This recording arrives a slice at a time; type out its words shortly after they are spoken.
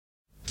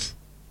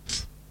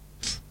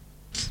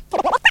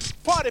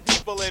Party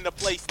people in the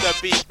place to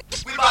be.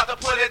 We about to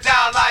put it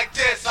down like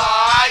this,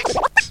 alright?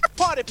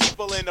 Party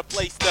people in the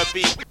place to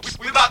be.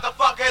 We about to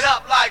fuck it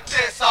up like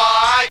this,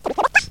 alright?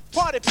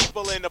 Party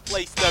people in the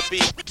place to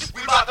be.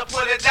 We about to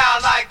put it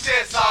down like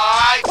this,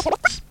 alright?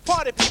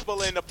 Party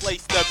people in the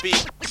place to be.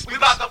 We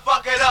about to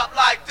fuck it up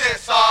like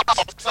this,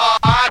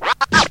 alright? We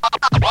about to fuck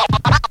it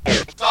up like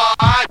this,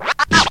 alright?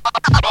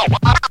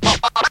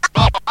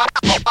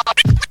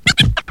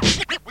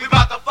 We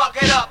about to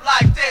fuck it up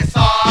like this,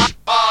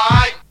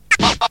 alright?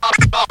 We about to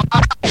fuck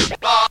it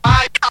up,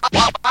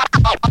 fuck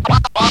it up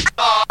like this,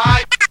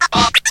 alright?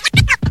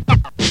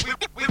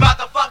 We about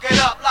to fuck it up, fuck it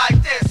up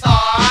like this,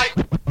 alright?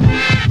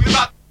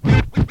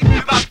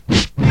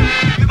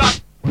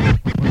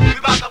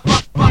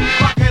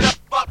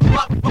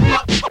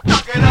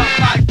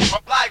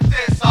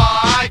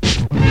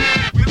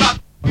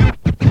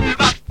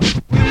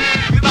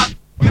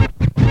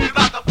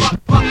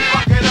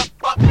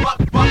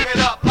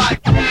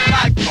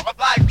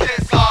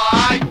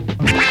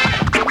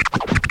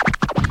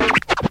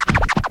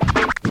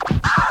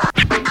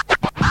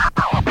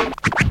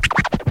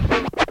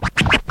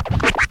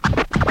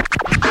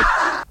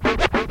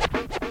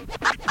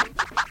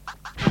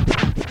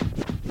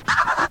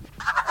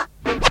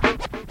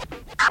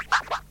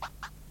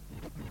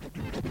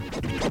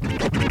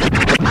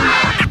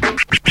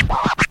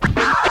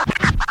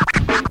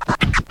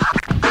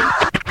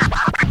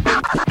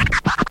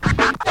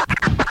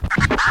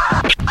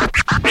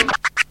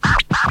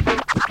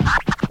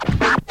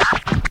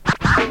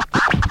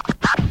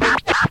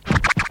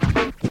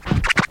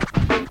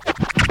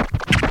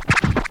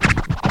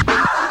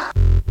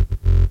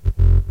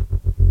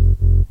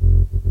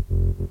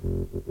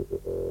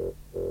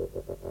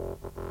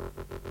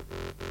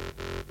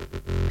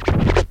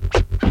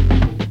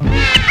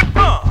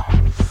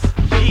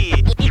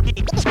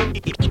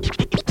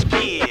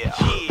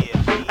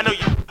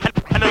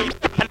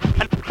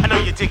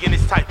 Digging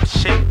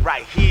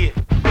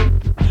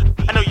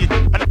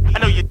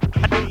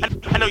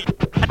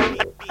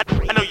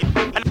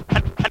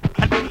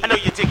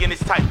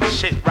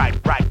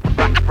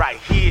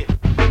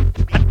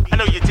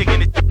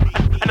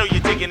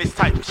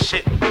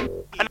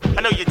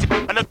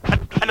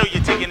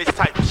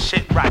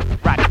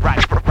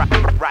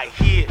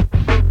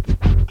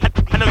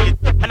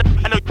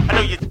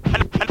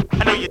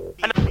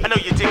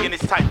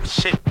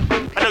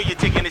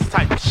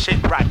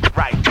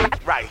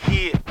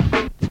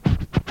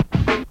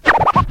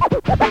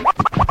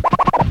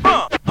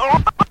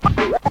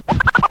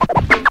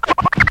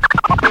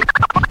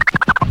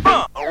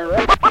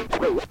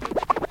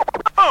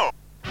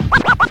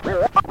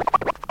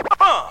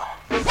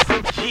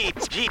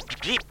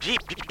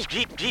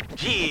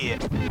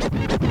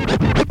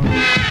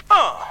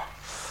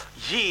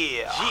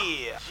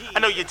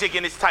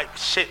this type of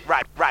shit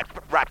right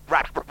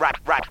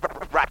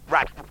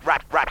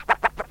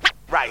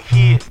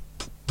here.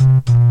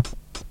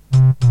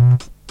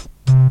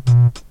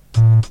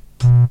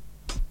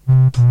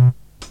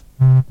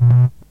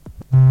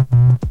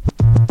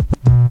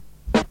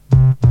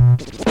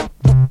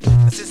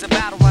 This is a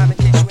battle rhyme in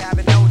case you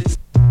haven't noticed.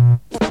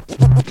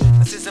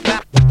 This is a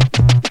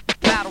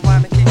battle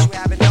rhyme in case you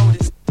haven't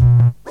noticed.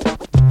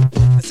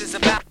 This is a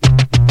battle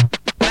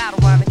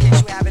rhyme in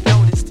case you haven't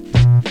noticed.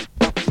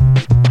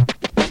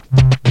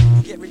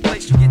 You get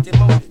replaced, you get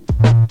demoted.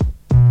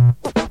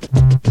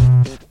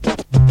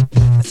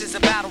 This is a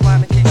battle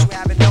rhyme in case you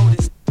haven't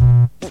noticed.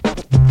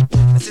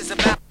 This is a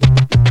battle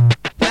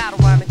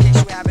rhyme in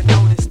case you haven't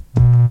noticed.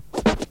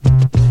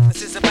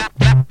 This is a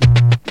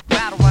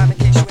battle rhyme in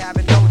case you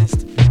haven't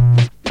noticed.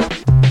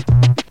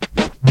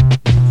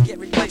 You get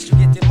replaced, you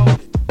get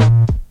demoted.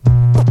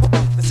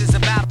 This is a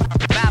battle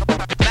rhyme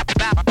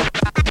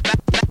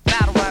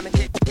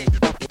in case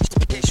you haven't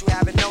noticed.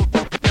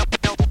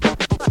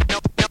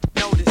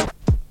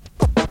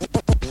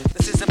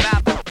 This is a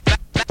battle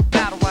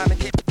rhyme in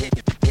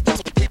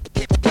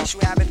case you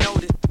haven't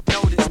noticed.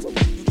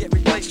 You get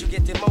replaced, you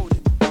get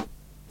demoted.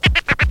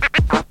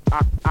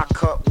 I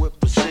cut with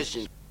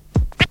precision.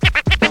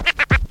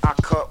 I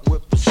cut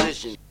with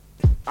precision.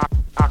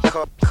 I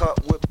cut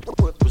with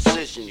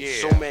precision.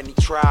 Yeah. So many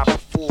tried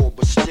before,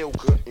 but still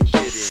couldn't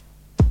get it.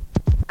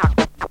 I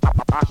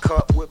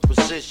cut with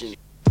precision.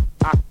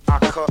 I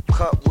cut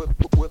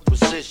with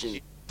precision.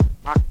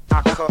 I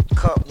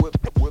cut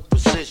with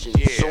precision.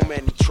 Yeah. So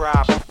many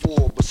tried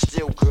before, but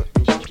still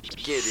couldn't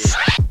get it.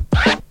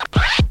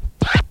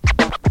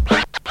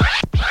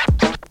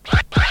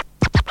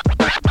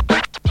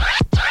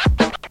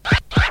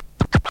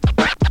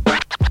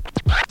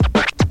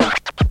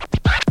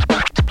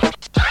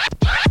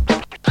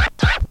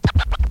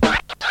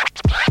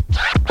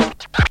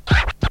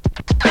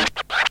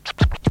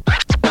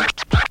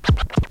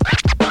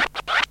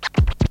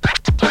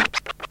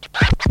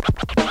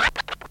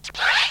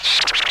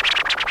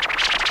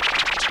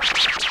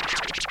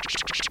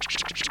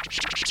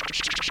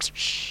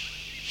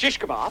 Shish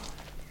kebab,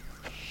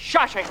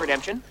 Shawshank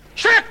Redemption,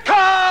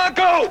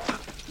 Chicago!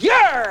 You're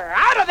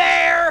out of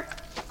there!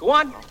 Go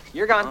on,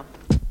 you're gone.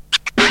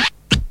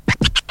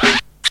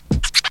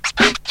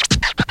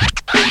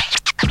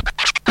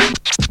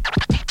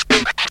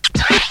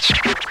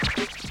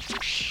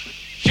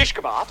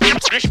 kebab.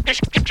 Shish kebab.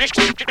 Shish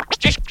kebab.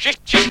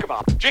 Shish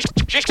kebab.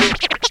 Shish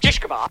kebab. Shish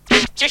kebab.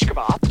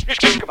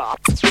 Shish kebab.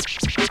 Shish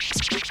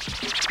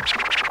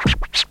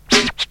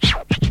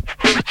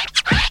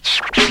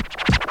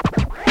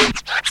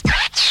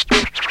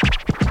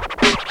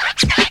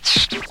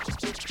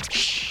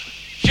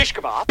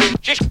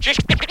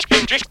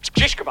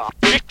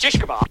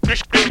kebab.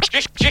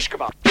 Shish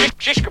kebab.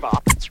 Shish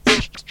kebab.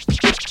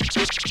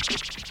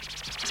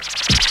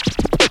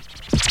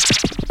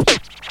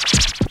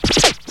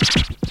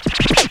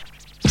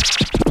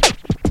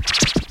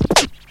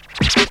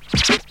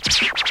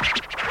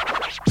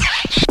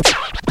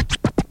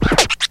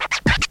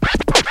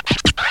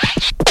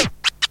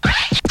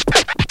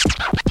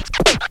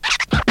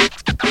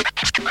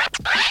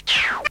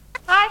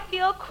 I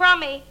feel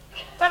crummy,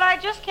 but I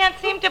just can't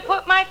seem to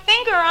put my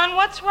finger on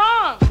what's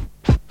wrong.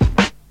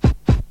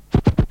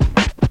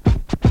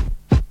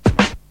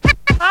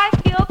 I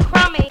feel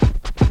crummy,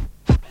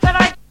 but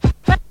I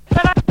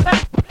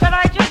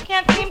just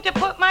can't seem to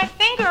put my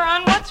finger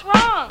on what's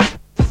wrong.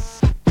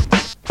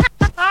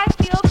 I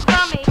feel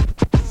crummy.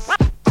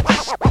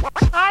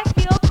 I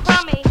feel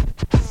crummy,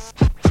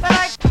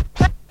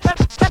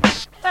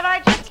 but I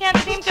just can't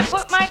seem to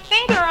put my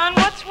finger on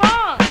what's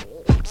wrong.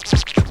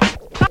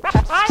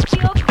 I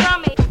feel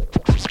crummy.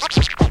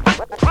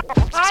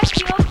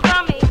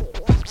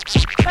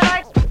 I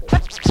feel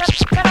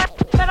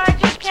crummy, but I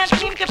just can't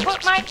seem to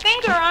put my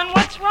finger on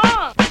what's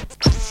wrong.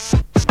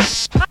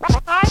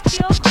 I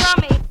feel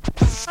crummy.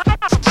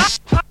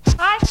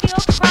 I feel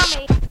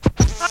crummy.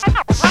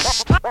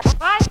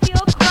 I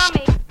feel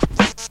crummy.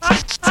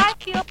 I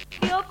feel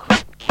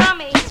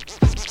crummy,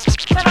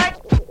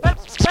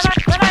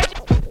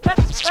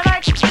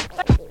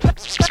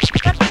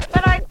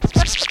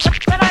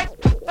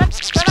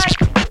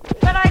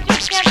 but I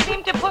just can't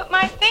seem to put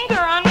my finger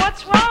on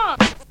what's wrong.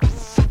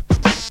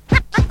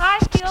 I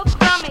feel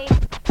crummy.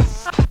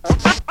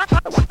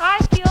 I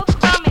feel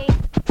crummy,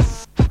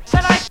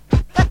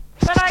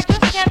 but I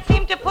just can't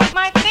seem to put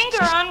my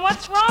finger on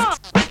what's wrong.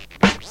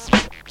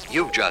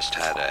 You've just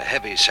had a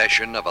heavy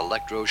session of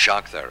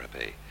electroshock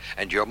therapy,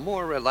 and you're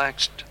more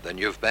relaxed than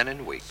you've been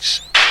in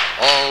weeks.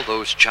 All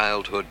those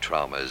childhood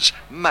traumas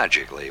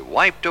magically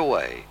wiped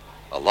away,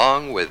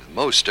 along with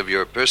most of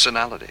your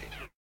personality.